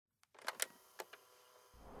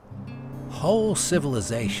Whole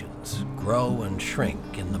civilizations grow and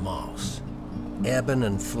shrink in the moss, ebbing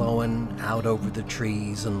and flowing out over the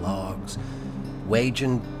trees and logs,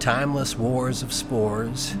 waging timeless wars of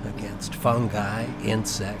spores against fungi,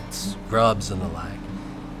 insects, grubs, and the like.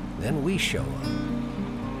 Then we show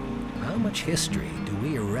up. How much history do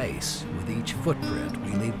we erase with each footprint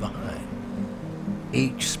we leave behind?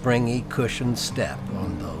 Each springy, cushioned step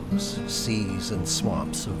on those seas and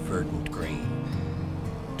swamps of verdant green.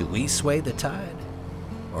 Do we sway the tide?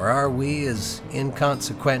 Or are we as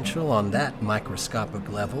inconsequential on that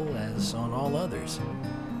microscopic level as on all others?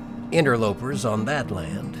 Interlopers on that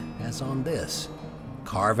land as on this,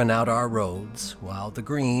 carving out our roads while the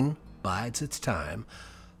green bides its time,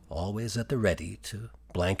 always at the ready to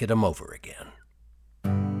blanket 'em over again.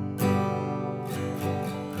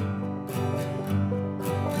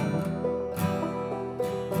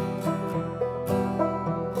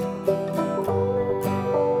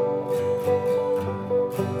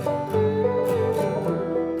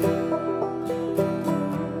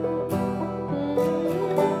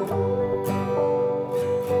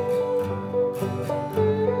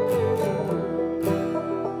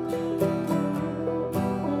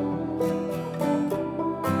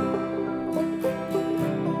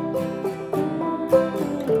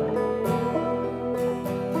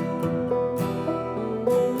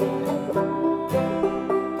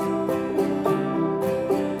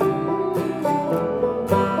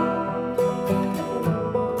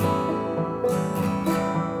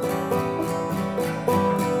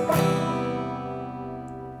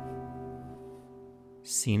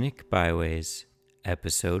 Scenic Byways,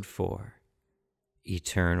 Episode 4,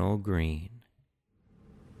 Eternal Green.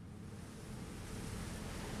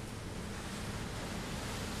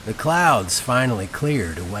 The clouds finally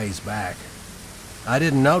cleared a ways back. I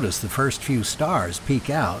didn't notice the first few stars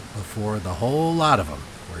peek out before the whole lot of them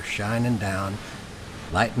were shining down,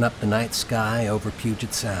 lighting up the night sky over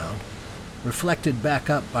Puget Sound, reflected back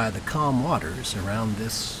up by the calm waters around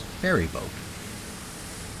this ferry boat.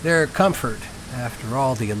 Their comfort after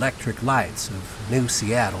all the electric lights of New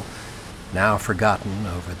Seattle, now forgotten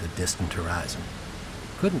over the distant horizon.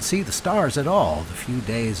 Couldn't see the stars at all the few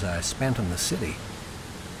days I spent in the city.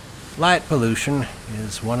 Light pollution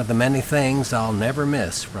is one of the many things I'll never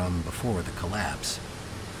miss from before the collapse.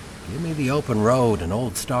 Give me the open road and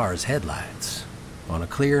old stars' headlights. On a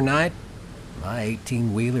clear night, my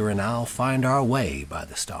 18-wheeler and I'll find our way by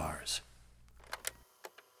the stars.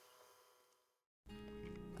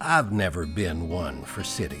 I've never been one for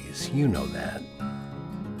cities, you know that.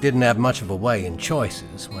 Didn't have much of a way in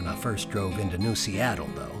choices when I first drove into New Seattle,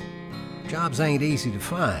 though. Jobs ain't easy to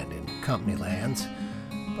find in company lands,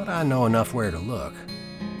 but I know enough where to look.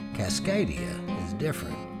 Cascadia is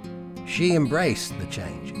different. She embraced the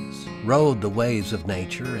changes, rode the waves of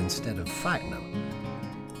nature instead of fighting them.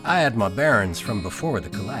 I had my bearings from before the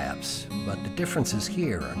collapse, but the differences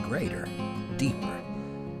here are greater, deeper.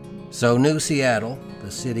 So New Seattle, the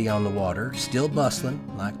city on the water, still bustling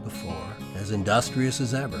like before, as industrious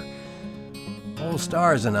as ever. Old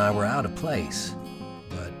Stars and I were out of place,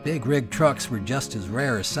 but big rig trucks were just as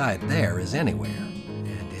rare a sight there as anywhere,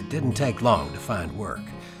 and it didn't take long to find work.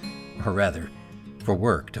 Or rather, for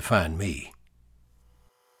work to find me.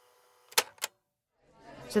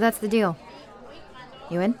 So that's the deal.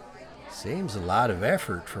 You in? Seems a lot of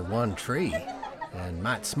effort for one tree, and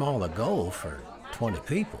might small a goal for 20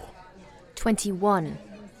 people. 21.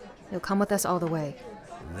 You'll come with us all the way.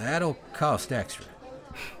 That'll cost extra.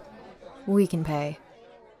 We can pay.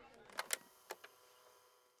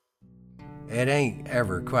 It ain't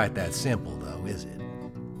ever quite that simple, though, is it?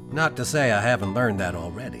 Not to say I haven't learned that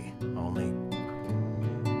already, only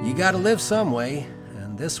you gotta live some way,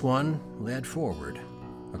 and this one led forward,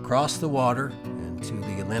 across the water and to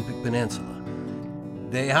the Olympic Peninsula.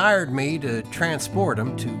 They hired me to transport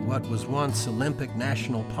them to what was once Olympic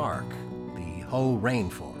National Park, the whole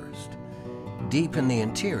rainforest. Deep in the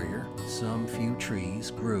interior, some few trees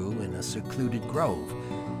grew in a secluded grove,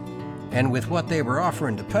 and with what they were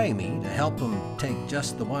offering to pay me to help them take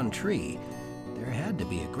just the one tree, there had to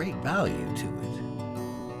be a great value to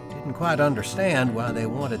it. Didn't quite understand why they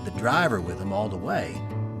wanted the driver with them all the way,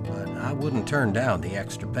 but I wouldn't turn down the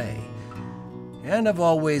extra pay. And I've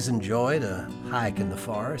always enjoyed a hike in the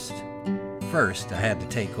forest. First, I had to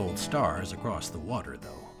take Old Stars across the water,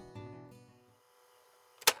 though.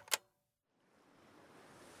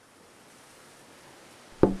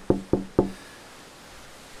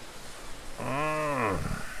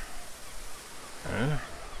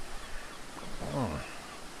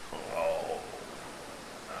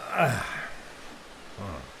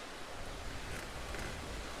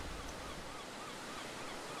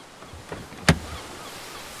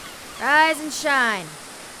 Rise and shine.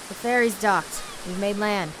 The ferry's docked. We've made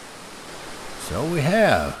land. So we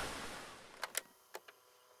have.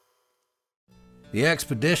 The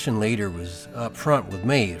expedition leader was up front with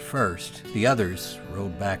me at first. The others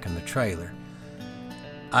rode back in the trailer.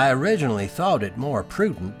 I originally thought it more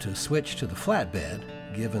prudent to switch to the flatbed,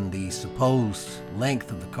 given the supposed length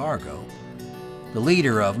of the cargo. The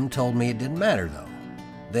leader of them told me it didn't matter, though.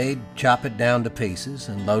 They'd chop it down to pieces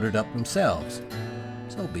and load it up themselves.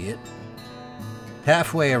 So be it.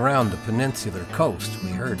 Halfway around the peninsular coast, we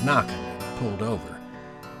heard knocking and pulled over.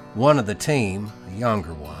 One of the team, a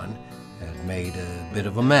younger one, had made a bit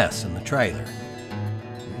of a mess in the trailer.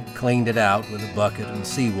 We cleaned it out with a bucket and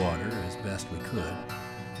seawater as best we could.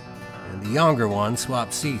 And the younger one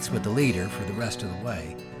swapped seats with the leader for the rest of the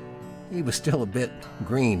way. He was still a bit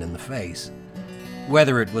green in the face.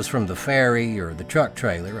 Whether it was from the ferry or the truck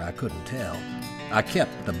trailer, I couldn't tell. I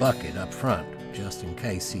kept the bucket up front, just in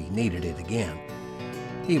case he needed it again.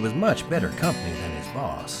 He was much better company than his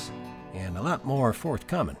boss, and a lot more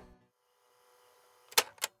forthcoming.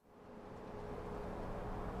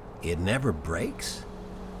 It never breaks?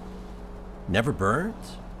 Never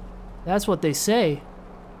burns? That's what they say.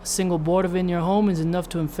 A single board in your home is enough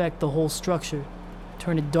to infect the whole structure,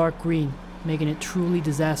 turn it dark green, making it truly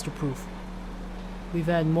disaster-proof. We've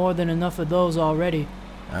had more than enough of those already.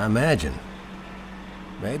 I imagine.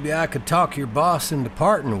 Maybe I could talk your boss into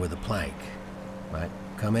parting with a plank. Might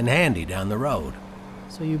come in handy down the road.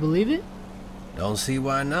 So you believe it? Don't see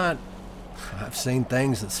why not. I've seen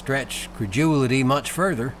things that stretch credulity much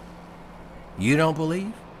further. You don't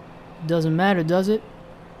believe? It doesn't matter, does it?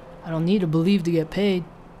 I don't need to believe to get paid.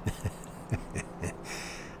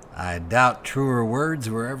 I doubt truer words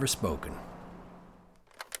were ever spoken.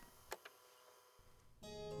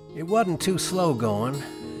 It wasn't too slow going,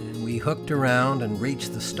 and we hooked around and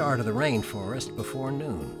reached the start of the rainforest before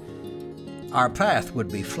noon. Our path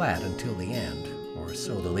would be flat until the end, or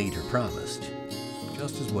so the leader promised.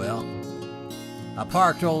 Just as well. I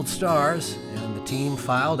parked Old Stars, and the team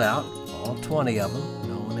filed out, all 20 of them,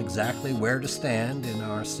 knowing exactly where to stand in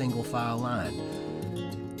our single-file line.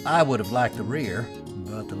 I would have liked the rear,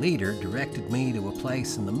 but the leader directed me to a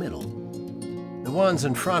place in the middle. The ones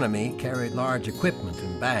in front of me carried large equipment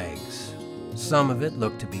in bags. Some of it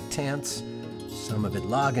looked to be tents, some of it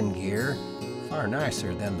logging gear, far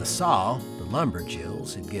nicer than the saw the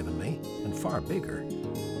lumberjills had given me, and far bigger.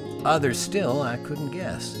 Others still I couldn't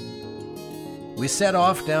guess. We set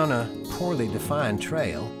off down a poorly defined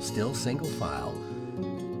trail, still single file.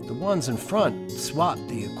 The ones in front swapped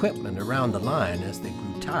the equipment around the line as they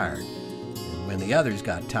grew tired, and when the others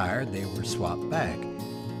got tired, they were swapped back.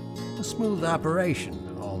 A smooth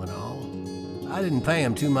operation, all in all. I didn't pay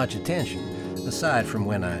them too much attention, aside from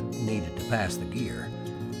when I needed to pass the gear.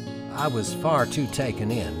 I was far too taken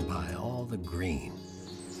in by all the green.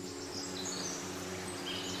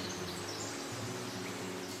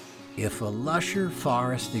 If a lusher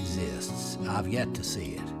forest exists, I've yet to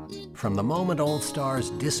see it. From the moment Old Stars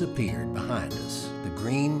disappeared behind us, the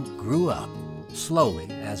green grew up, slowly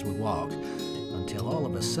as we walked, until all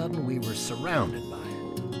of a sudden we were surrounded by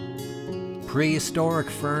it. Prehistoric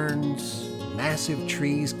ferns, massive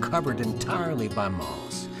trees covered entirely by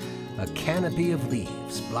moss, a canopy of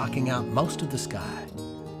leaves blocking out most of the sky.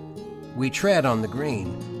 We tread on the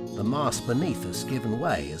green, the moss beneath us giving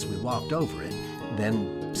way as we walked over it,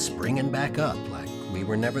 then springing back up like we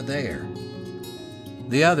were never there.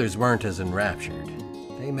 The others weren't as enraptured.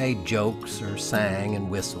 They made jokes or sang and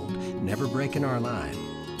whistled, never breaking our line.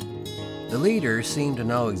 The leader seemed to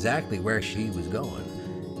know exactly where she was going,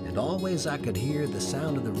 and always I could hear the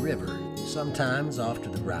sound of the river, sometimes off to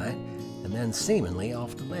the right, and then seemingly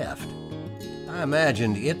off the left. I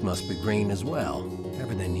imagined it must be green as well.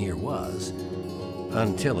 Everything here was.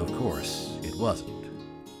 Until, of course, it wasn't.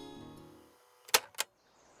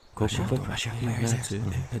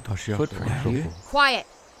 Quiet!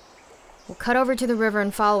 We'll cut over to the river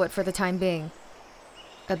and follow it for the time being.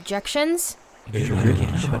 Objections?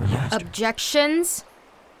 Objections?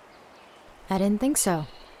 I didn't think so.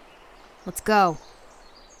 Let's go.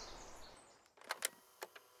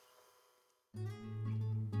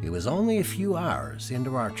 It was only a few hours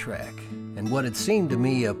into our trek, and what had seemed to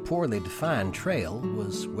me a poorly defined trail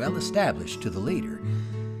was well established to the leader.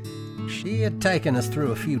 She had taken us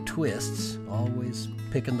through a few twists, always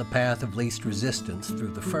picking the path of least resistance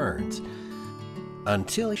through the ferns,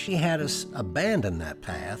 until she had us abandon that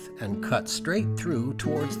path and cut straight through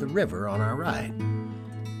towards the river on our right.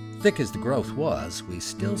 Thick as the growth was, we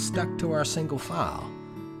still stuck to our single file.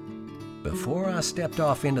 Before I stepped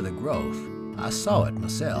off into the growth, I saw it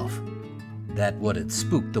myself. That would have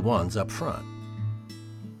spooked the ones up front.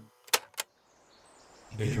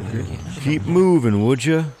 Keep moving, would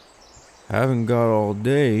ya? Haven't got all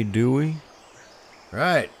day, do we?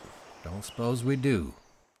 Right. Don't suppose we do.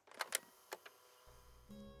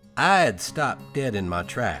 I had stopped dead in my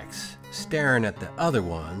tracks, staring at the other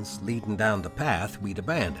ones leading down the path we'd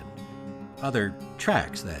abandoned. Other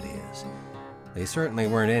tracks, that is. They certainly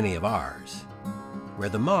weren't any of ours. Where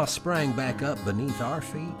the moss sprang back up beneath our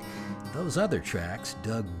feet, those other tracks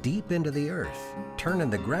dug deep into the earth, turning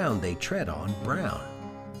the ground they tread on brown.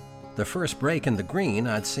 The first break in the green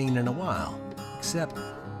I'd seen in a while, except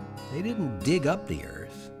they didn't dig up the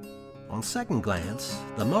earth. On second glance,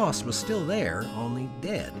 the moss was still there, only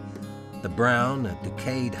dead. The brown, a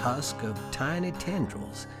decayed husk of tiny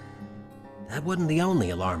tendrils. That wasn't the only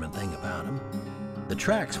alarming thing about them. The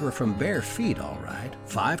tracks were from bare feet, all right,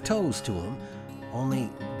 5 toes to them, only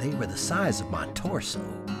they were the size of my torso,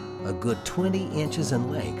 a good 20 inches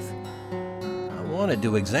in length. I wanted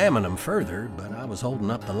to examine them further, but I was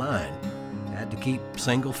holding up the line. Had to keep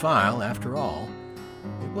single file after all.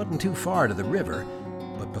 It wasn't too far to the river,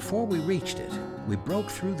 but before we reached it, we broke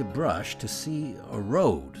through the brush to see a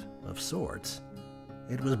road of sorts.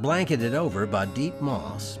 It was blanketed over by deep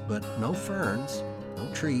moss, but no ferns,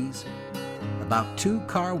 no trees. About 2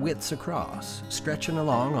 car widths across, stretching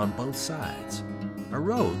along on both sides. A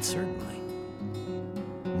road, certainly.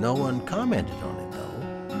 No one commented on it, though.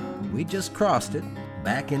 We just crossed it,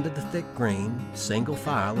 back into the thick green, single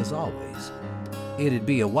file as always. It'd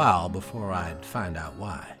be a while before I'd find out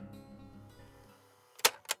why.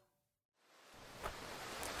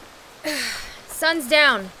 Sun's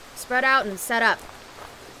down. Spread out and set up.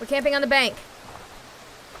 We're camping on the bank.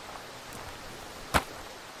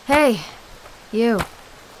 Hey, you.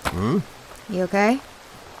 You okay?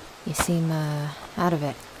 You seem, out of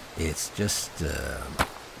it. It's just,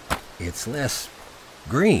 it's less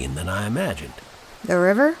green than I imagined. The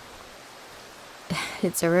river?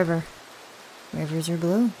 It's a river. Rivers are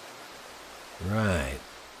blue. Right.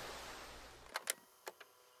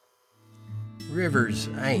 Rivers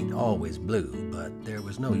ain't always blue, but there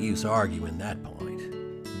was no use arguing that point.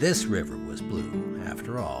 This river was blue,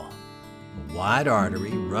 after all. A wide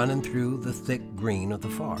artery running through the thick green of the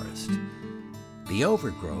forest. The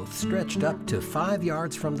overgrowth stretched up to 5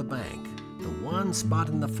 yards from the bank, the one spot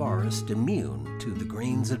in the forest immune to the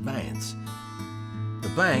green's advance. The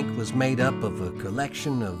bank was made up of a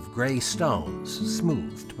collection of gray stones,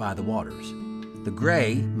 smoothed by the waters. The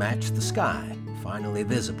gray matched the sky, finally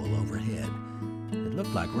visible overhead. It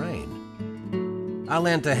looked like rain. I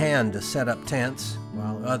lent a hand to set up tents,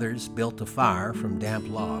 while others built a fire from damp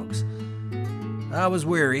logs. I was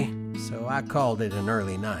weary, so I called it an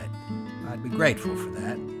early night. I'd be grateful for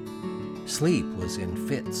that. Sleep was in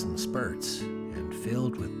fits and spurts, and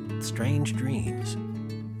filled with strange dreams.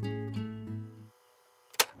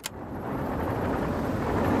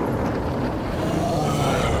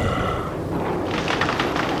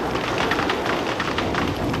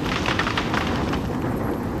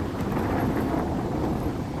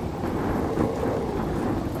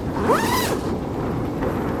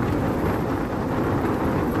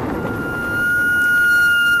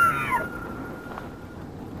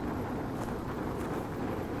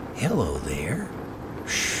 Hello there.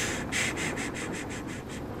 Shh.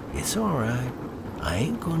 It's all right. I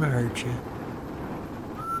ain't gonna hurt you.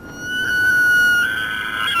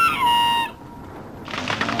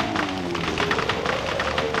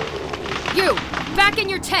 You! Back in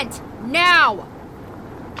your tent! Now!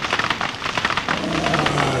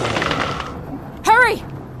 Hurry!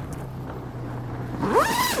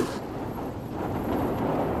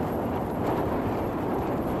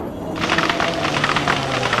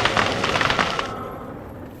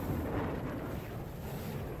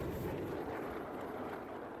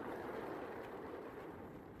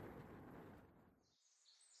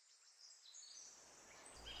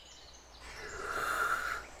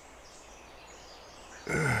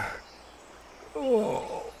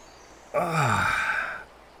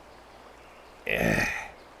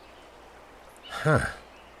 Huh.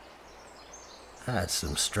 I had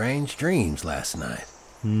some strange dreams last night.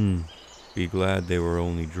 Be glad they were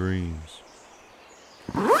only dreams.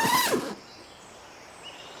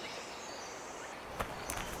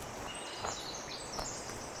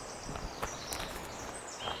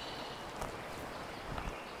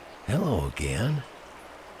 Hello again.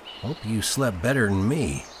 Hope you slept better than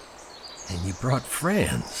me. And you brought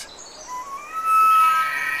friends.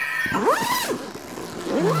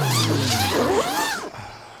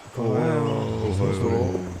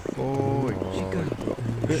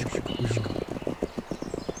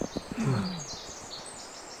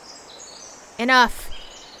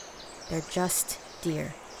 Enough. They're just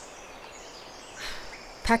deer.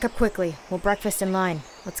 Pack up quickly. We'll breakfast in line.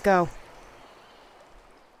 Let's go.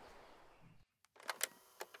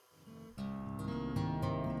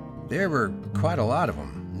 There were quite a lot of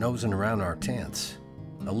them nosing around our tents.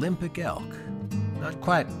 Olympic elk. Not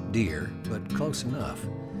quite deer, but close enough.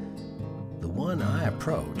 The one I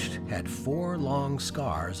approached had 4 long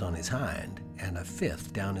scars on his hind and a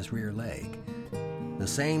 5th down his rear leg. The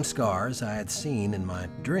same scars I had seen in my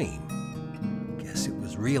dream. Guess it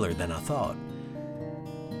was realer than I thought.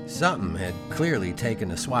 Something had clearly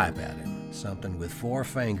taken a swipe at him. Something with 4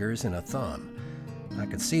 fingers and a thumb. I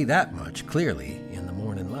could see that much clearly in the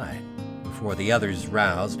morning light, before the others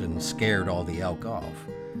roused and scared all the elk off.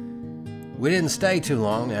 We didn't stay too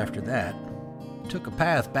long after that. Took a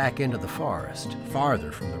path back into the forest,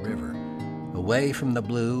 farther from the river, away from the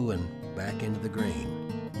blue and back into the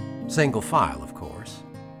green. Single file, of course.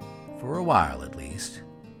 For a while, at least.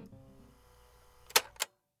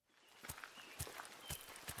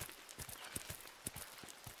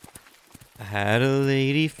 I had a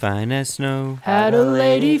lady fine as snow. Had a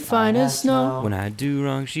lady fine as snow. When I do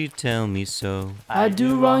wrong, she'd tell me so. I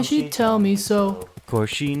do wrong, she'd tell me so. Course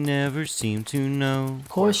she never seemed to know.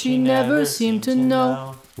 Course she never seemed to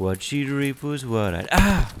know. What she'd reap was what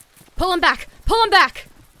I'd... Pull him back! Pull him back!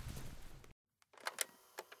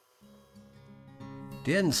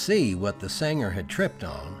 Didn't see what the singer had tripped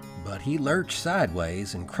on, but he lurched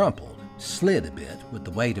sideways and crumpled, slid a bit with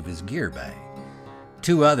the weight of his gear bag.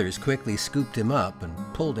 2 others quickly scooped him up and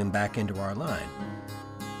pulled him back into our line.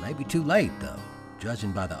 Maybe too late, though,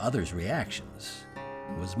 judging by the others' reactions.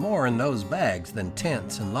 It was more in those bags than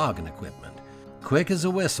tents and logging equipment. Quick as a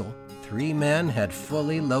whistle, 3 men had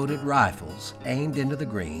fully loaded rifles aimed into the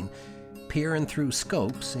green, peering through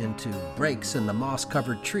scopes into breaks in the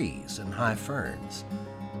moss-covered trees and high ferns.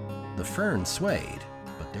 The ferns swayed,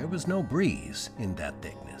 but there was no breeze in that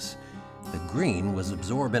thickness. The green was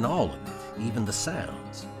absorbing all of it, even the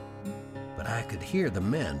sounds. But I could hear the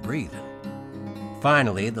men breathing.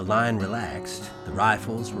 Finally, the line relaxed, the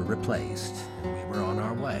rifles were replaced, and we were on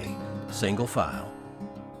our way, single file.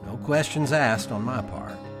 No questions asked on my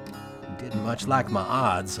part. Didn't much like my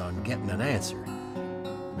odds on getting an answer.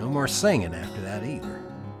 No more singing after that either.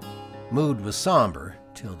 Mood was somber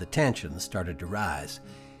till the tension started to rise.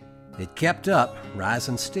 It kept up,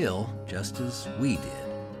 rising still, just as we did.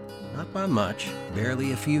 Not by much,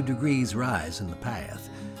 barely a few degrees rise in the path,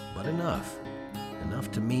 but enough. Enough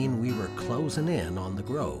to mean we were closing in on the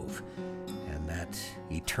grove and that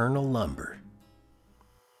eternal lumber.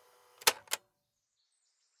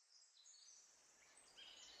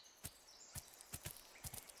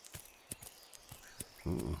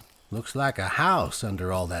 Looks like a house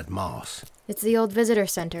under all that moss. It's the old visitor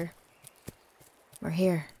center. We're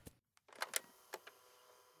here.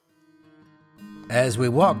 As we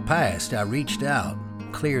walked past, I reached out,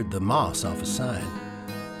 cleared the moss off a sign.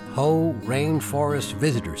 Hoh Rainforest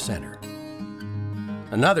Visitor Center.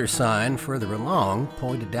 Another sign further along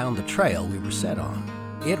pointed down the trail we were set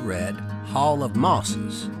on. It read, Hall of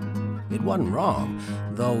Mosses. It wasn't wrong,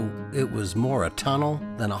 though it was more a tunnel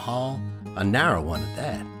than a hall, a narrow one at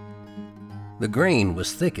that. The green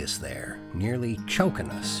was thickest there, nearly choking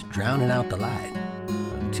us, drowning out the light,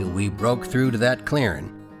 until we broke through to that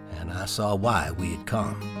clearing, and I saw why we had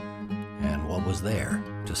come, and what was there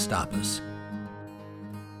to stop us.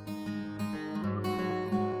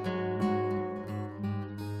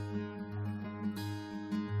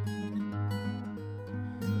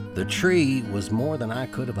 The tree was more than I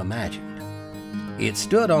could have imagined. It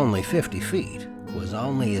stood only 50 feet, was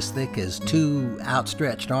only as thick as 2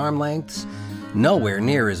 outstretched arm lengths, nowhere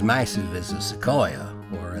near as massive as a sequoia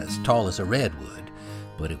or as tall as a redwood,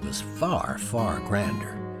 but it was far, far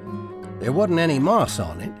grander. There wasn't any moss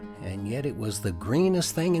on it, and yet it was the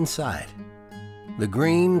greenest thing in sight. The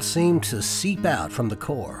green seemed to seep out from the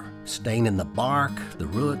core, staining the bark, the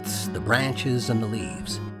roots, the branches, and the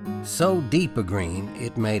leaves. So deep a green,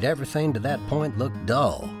 it made everything to that point look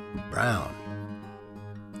dull, brown.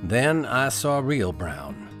 Then I saw real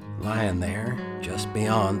brown, lying there just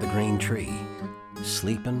beyond the green tree,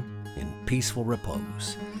 sleeping in peaceful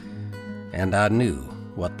repose. And I knew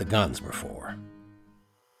what the guns were for.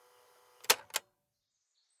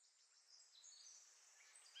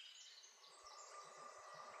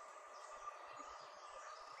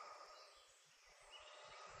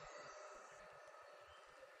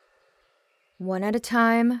 One at a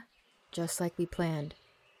time, just like we planned.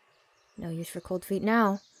 No use for cold feet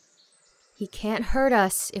now. He can't hurt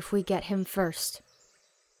us if we get him first.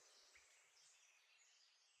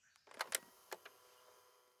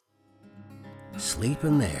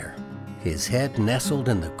 Sleeping there, his head nestled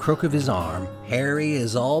in the crook of his arm, hairy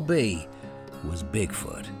as all be, was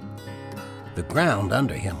Bigfoot. The ground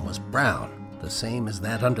under him was brown, the same as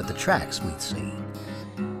that under the tracks we'd seen.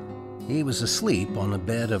 He was asleep on a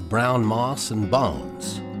bed of brown moss and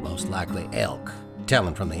bones, most likely elk,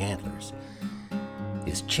 telling from the antlers.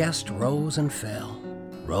 His chest rose and fell,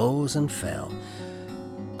 rose and fell.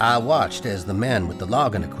 I watched as the men with the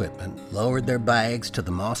logging equipment lowered their bags to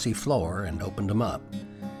the mossy floor and opened them up.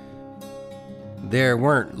 There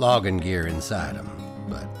weren't logging gear inside them,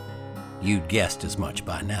 but you'd guessed as much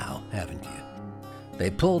by now, haven't you? They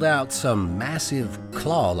pulled out some massive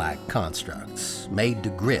claw-like constructs made to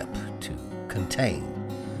grip, to contain.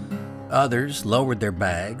 Others lowered their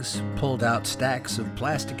bags, pulled out stacks of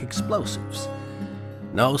plastic explosives.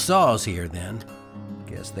 No saws here then.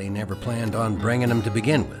 Guess they never planned on bringing them to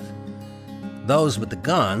begin with. Those with the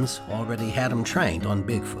guns already had them trained on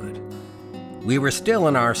Bigfoot. We were still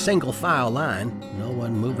in our single-file line, no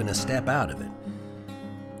one moving a step out of it.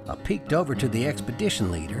 I peeked over to the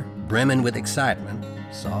expedition leader, brimming with excitement,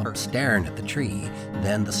 saw her staring at the tree,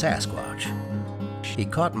 then the Sasquatch. She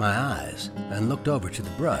caught my eyes and looked over to the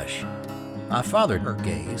brush. I followed her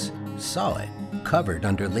gaze, saw it, covered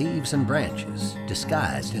under leaves and branches,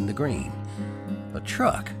 disguised in the green. A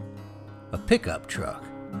truck. A pickup truck.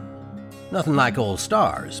 Nothing like old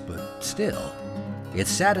Stars, but still. It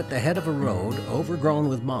sat at the head of a road overgrown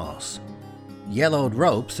with moss. Yellowed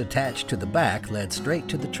ropes attached to the back led straight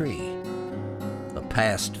to the tree. A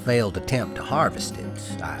past failed attempt to harvest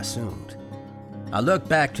it, I assumed. I looked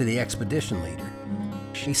back to the expedition leader.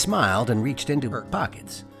 She smiled and reached into her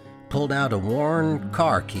pockets, pulled out a worn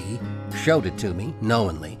car key, showed it to me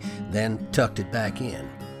knowingly, then tucked it back in.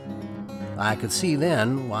 I could see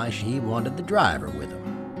then why she wanted the driver with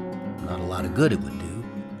him. Not a lot of good it would do.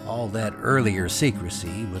 All that earlier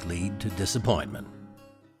secrecy would lead to disappointment.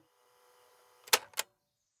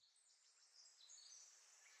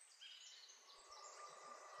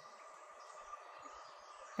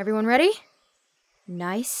 Everyone ready?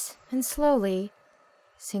 Nice and slowly,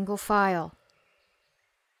 single file.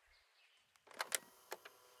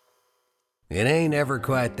 It ain't ever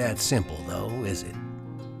quite that simple, though, is it?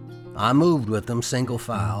 I moved with them single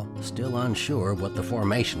file, still unsure what the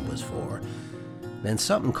formation was for. Then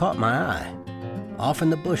something caught my eye. Off in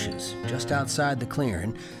the bushes, just outside the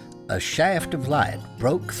clearing, a shaft of light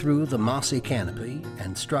broke through the mossy canopy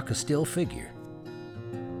and struck a still figure.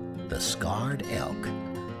 The scarred elk.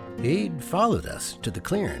 He'd followed us to the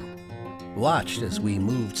clearing, watched as we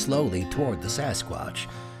moved slowly toward the Sasquatch,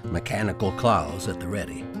 mechanical claws at the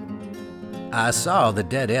ready. I saw the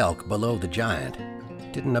dead elk below the giant.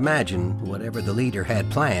 Didn't imagine whatever the leader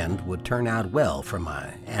had planned would turn out well for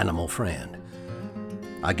my animal friend.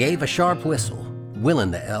 I gave a sharp whistle,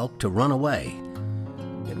 willing the elk to run away.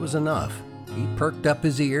 It was enough. He perked up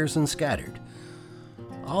his ears and scattered.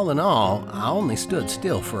 All in all, I only stood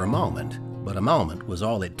still for a moment, but a moment was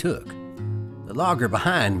all it took. The logger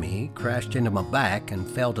behind me crashed into my back and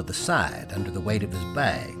fell to the side under the weight of his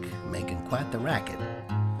bag, making quite the racket.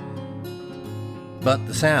 But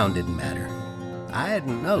the sound didn't matter. I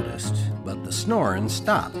hadn't noticed, but the snoring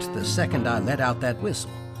stopped the second I let out that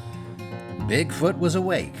whistle. Bigfoot was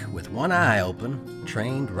awake, with one eye open,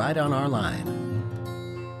 trained right on our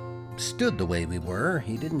line. Stood the way we were,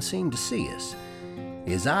 he didn't seem to see us.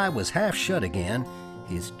 His eye was half shut again,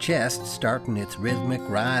 his chest starting its rhythmic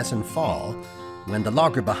rise and fall, when the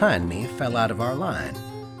logger behind me fell out of our line.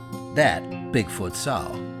 That Bigfoot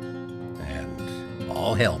saw, and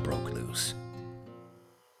all hell broke loose.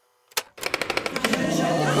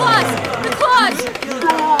 The claws!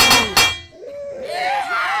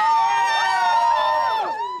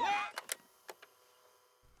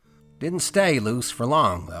 Didn't stay loose for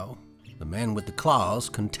long, though. The men with the claws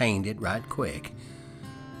contained it right quick.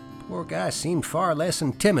 Poor guys seemed far less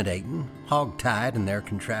intimidating, hog-tied in their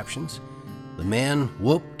contraptions. The men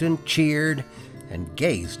whooped and cheered and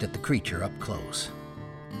gazed at the creature up close.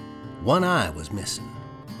 One eye was missing,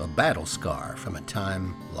 a battle scar from a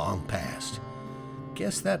time long past.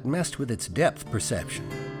 Guess that messed with its depth perception,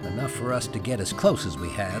 enough for us to get as close as we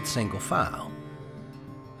had single file.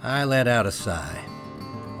 I let out a sigh.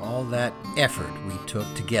 All that effort we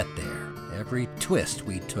took to get there, every twist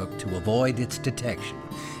we took to avoid its detection,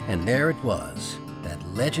 and there it was, that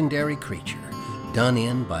legendary creature, done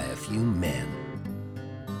in by a few men.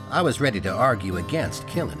 I was ready to argue against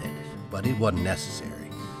killing it, but it wasn't necessary.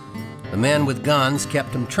 The men with guns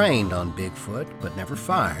kept them trained on Bigfoot, but never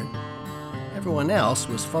fired. Everyone else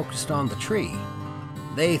was focused on the tree.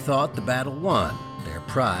 They thought the battle won, their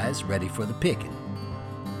prize ready for the picking.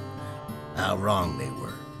 How wrong they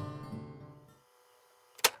were.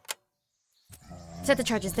 Set the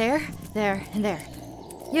charges there, and there.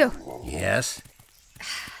 You. Yes?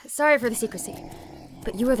 Sorry for the secrecy,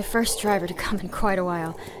 but you were the first driver to come in quite a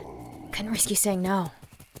while. Couldn't risk you saying no.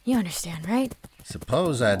 You understand, right?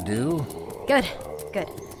 Suppose I do. Good.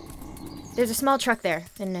 There's a small truck there,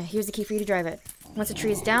 and here's the key for you to drive it. Once the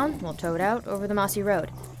tree is down, we'll tow it out over the mossy road.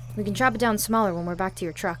 We can chop it down smaller when we're back to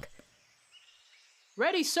your truck.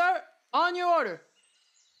 Ready, sir. On your order.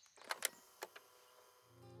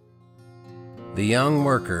 The young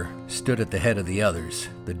worker stood at the head of the others,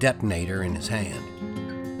 the detonator in his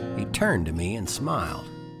hand. He turned to me and smiled,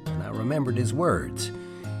 and I remembered his words.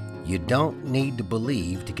 You don't need to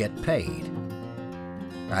believe to get paid.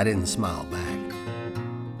 I didn't smile back.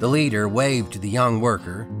 The leader waved to the young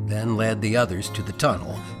worker, then led the others to the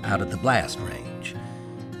tunnel out at the blast range.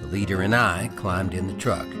 The leader and I climbed in the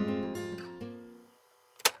truck.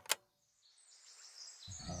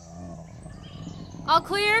 All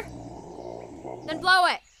clear? Then blow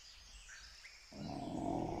it.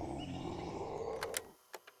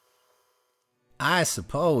 I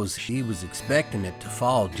suppose she was expecting it to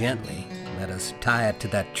fall gently, let us tie it to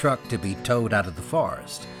that truck to be towed out of the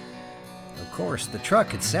forest. Of course, the truck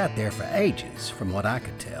had sat there for ages, from what I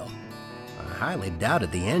could tell. I highly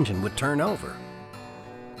doubted the engine would turn over.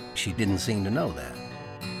 She didn't seem to know that.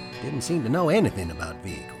 Didn't seem to know anything about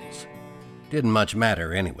vehicles. Didn't much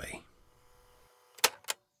matter anyway.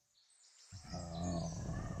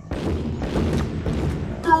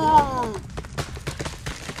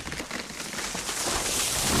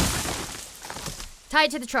 Tie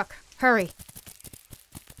it to the truck. Hurry.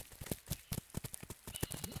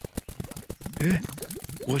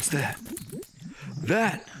 What's that?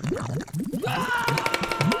 That!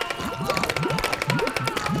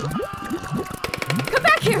 Come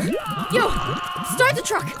back here! You! Start the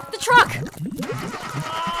truck! The truck!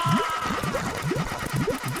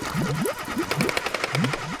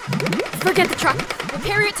 Forget the truck. We'll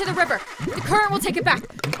carry it to the river. The current will take it back.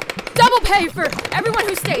 Double pay for everyone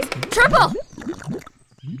who stays. Triple!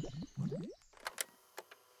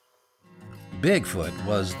 Bigfoot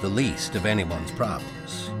was the least of anyone's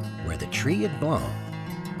problems. Where the tree had blown,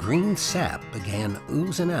 green sap began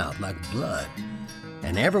oozing out like blood,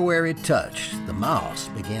 and everywhere it touched, the moss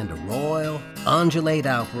began to roil, undulate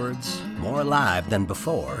outwards, more alive than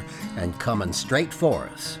before, and coming straight for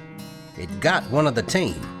us. It got one of the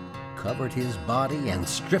team, covered his body, and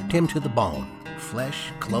stripped him to the bone,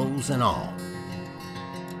 flesh, clothes, and all.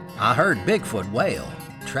 I heard Bigfoot wail,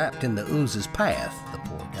 trapped in the ooze's path, the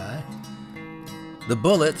poor guy. The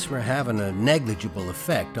bullets were having a negligible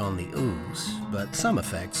effect on the ooze, but some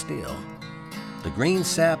effect still. The green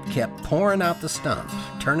sap kept pouring out the stump,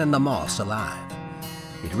 turning the moss alive.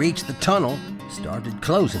 It reached the tunnel, started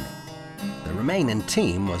closing it. The remaining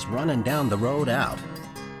team was running down the road out.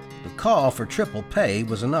 The call for triple pay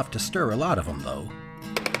was enough to stir a lot of them, though.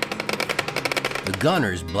 The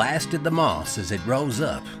gunners blasted the moss as it rose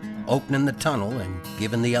up, opening the tunnel and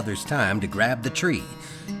giving the others time to grab the tree.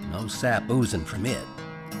 No sap oozing from it.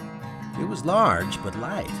 It was large but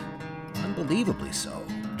light, unbelievably so,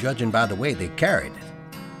 judging by the way they carried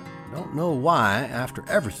it. Don't know why, after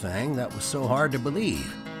everything, that was so hard to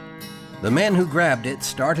believe. The men who grabbed it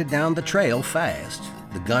started down the trail fast,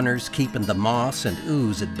 the gunners keeping the moss and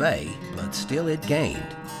ooze at bay, but still it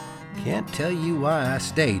gained. Can't tell you why I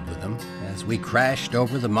stayed with them as we crashed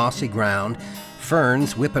over the mossy ground,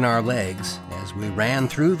 ferns whipping our legs as we ran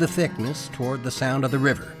through the thickness toward the sound of the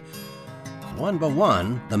river. One by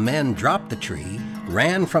one, the men dropped the tree,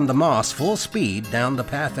 ran from the moss full speed down the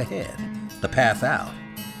path ahead, the path out,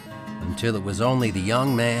 until it was only the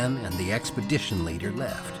young man and the expedition leader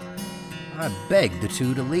left. I begged the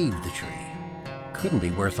two to leave the tree. Couldn't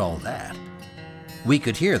be worth all that. We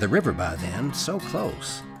could hear the river by then, so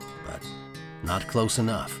close, but not close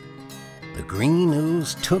enough. The green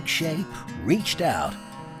ooze took shape, reached out.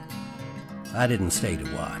 I didn't stay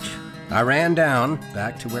to watch. I ran down,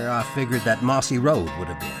 back to where I figured that mossy road would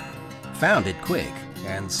have been. Found it quick,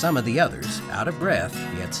 and some of the others, out of breath,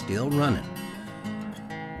 yet still running.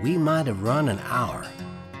 We might have run an hour,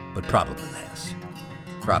 but probably less.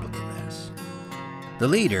 Probably less. The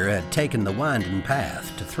leader had taken the winding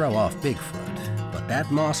path to throw off Bigfoot, but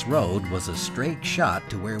that moss road was a straight shot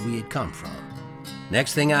to where we had come from.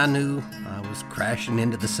 Next thing I knew, I was crashing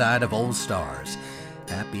into the side of Old Stars,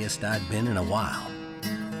 happiest I'd been in a while.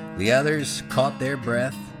 The others caught their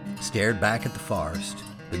breath, stared back at the forest,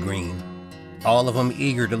 the green, all of them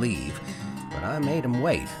eager to leave, but I made them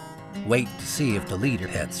wait to see if the leader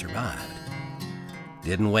had survived.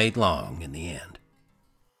 Didn't wait long in the end.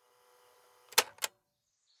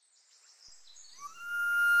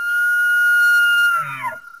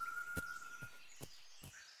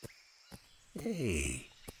 Hey,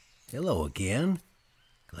 Hello again.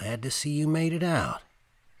 Glad to see you made it out.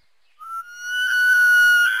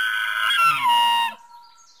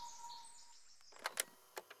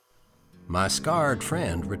 My scarred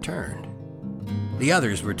friend returned. The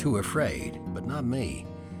others were too afraid, but not me.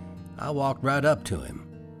 I walked right up to him.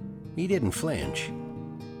 He didn't flinch.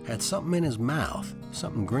 Had something in his mouth,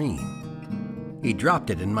 something green. He dropped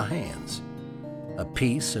it in my hands. A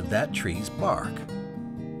piece of that tree's bark.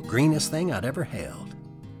 Greenest thing I'd ever held.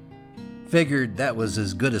 Figured that was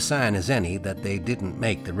as good a sign as any that they didn't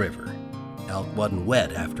make the river. Elk wasn't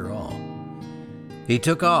wet after all. He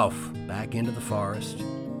took off back into the forest.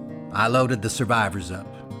 I loaded the survivors up,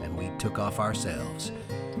 and we took off ourselves.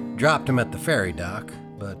 Dropped them at the ferry dock,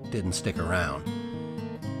 but didn't stick around.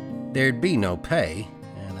 There'd be no pay,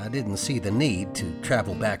 and I didn't see the need to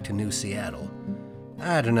travel back to New Seattle. I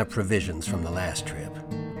had enough provisions from the last trip.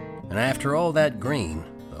 And after all that green,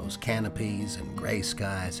 those canopies and gray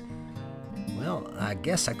skies, well, I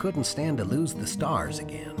guess I couldn't stand to lose the stars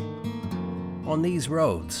again. On these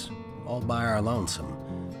roads, all by our lonesome,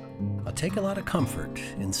 I take a lot of comfort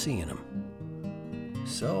in seeing them.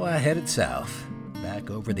 So I headed south,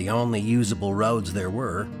 back over the only usable roads there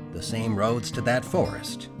were, the same roads to that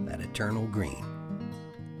forest, that eternal green.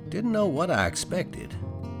 Didn't know what I expected,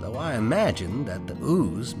 though I imagined that the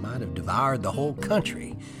ooze might have devoured the whole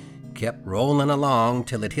country, kept rolling along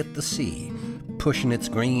till it hit the sea, pushing its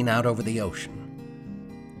green out over the ocean.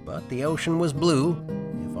 But the ocean was blue,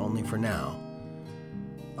 if only for now.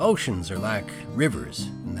 Oceans are like rivers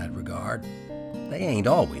in that regard. They ain't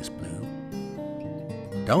always blue.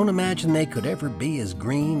 Don't imagine they could ever be as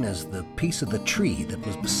green as the piece of the tree that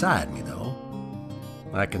was beside me, though.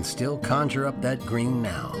 I can still conjure up that green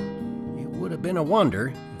now. It would have been a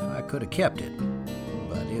wonder if I could have kept it,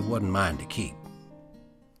 but it wasn't mine to keep.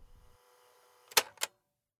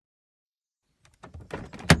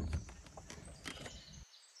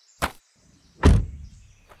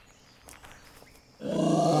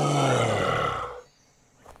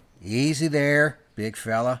 Easy there, big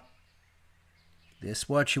fella. This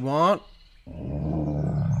what you want?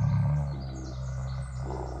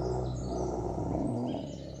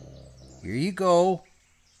 Here you go.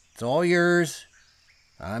 It's all yours.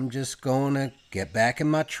 I'm just gonna get back in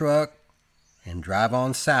my truck and drive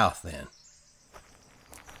on south then.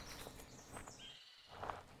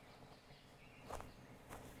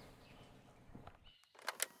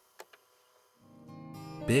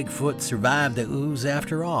 Bigfoot survived the ooze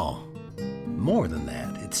after all. More than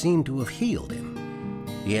that, it seemed to have healed him.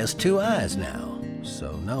 He has 2 eyes now,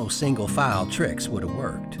 so no single file tricks would have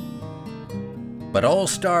worked. But Old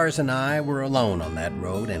Stars and I were alone on that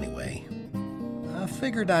road anyway. I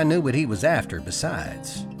figured I knew what he was after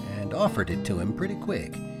besides, and offered it to him pretty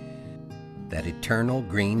quick. That eternal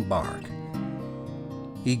green bark.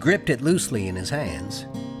 He gripped it loosely in his hands,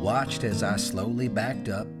 watched as I slowly backed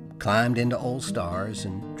up, climbed into Old Stars,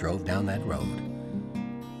 and drove down that road.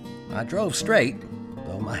 I drove straight,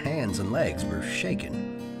 though my hands and legs were shaking.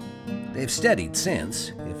 They've steadied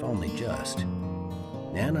since, if only just.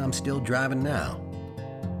 And I'm still driving now.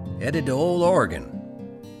 Headed to Old Oregon.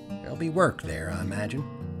 There'll be work there, I imagine.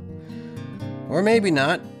 Or maybe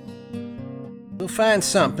not. We'll find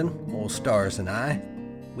something, Old Stars and I.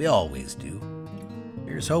 We always do.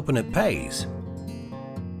 Here's hoping it pays.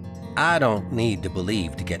 I don't need to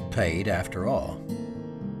believe to get paid after all.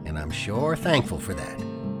 And I'm sure thankful for that.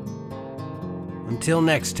 Until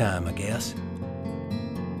next time, I guess.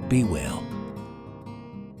 Be well.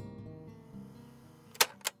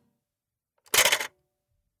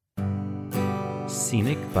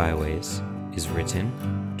 Scenic Byways is written,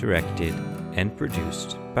 directed, and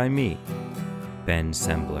produced by me, Ben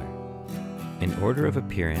Sembler. In order of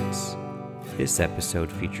appearance, this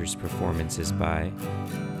episode features performances by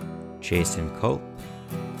Jason Culp,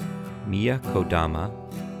 Mia Kodama,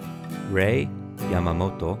 Ray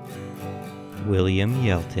Yamamoto, William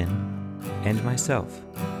Yelton, and myself.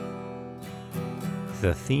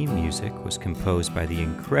 The theme music was composed by the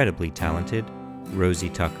incredibly talented Rosie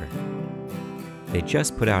Tucker. They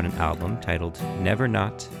just put out an album titled Never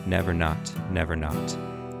Not, Never Not, Never Not,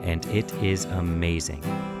 and it is amazing.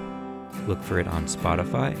 Look for it on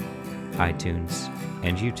Spotify, iTunes,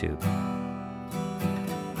 and YouTube.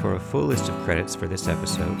 For a full list of credits for this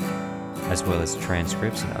episode, as well as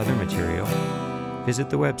transcripts and other material,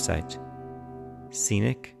 visit the website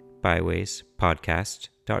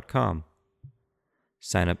scenicbywayspodcast.com.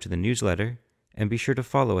 Sign up to the newsletter and be sure to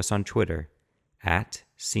follow us on Twitter at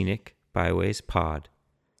Scenic Byways Pod.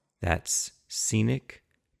 That's Scenic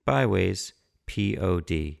Byways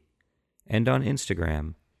POD. And on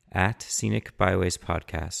Instagram at Scenic Byways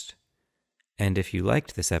Podcast. And if you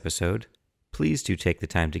liked this episode, please do take the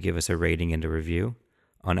time to give us a rating and a review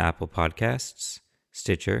on Apple Podcasts,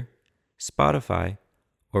 Stitcher, Spotify,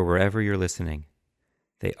 or wherever you're listening.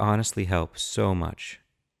 They honestly help so much.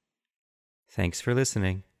 Thanks for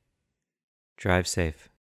listening. Drive safe.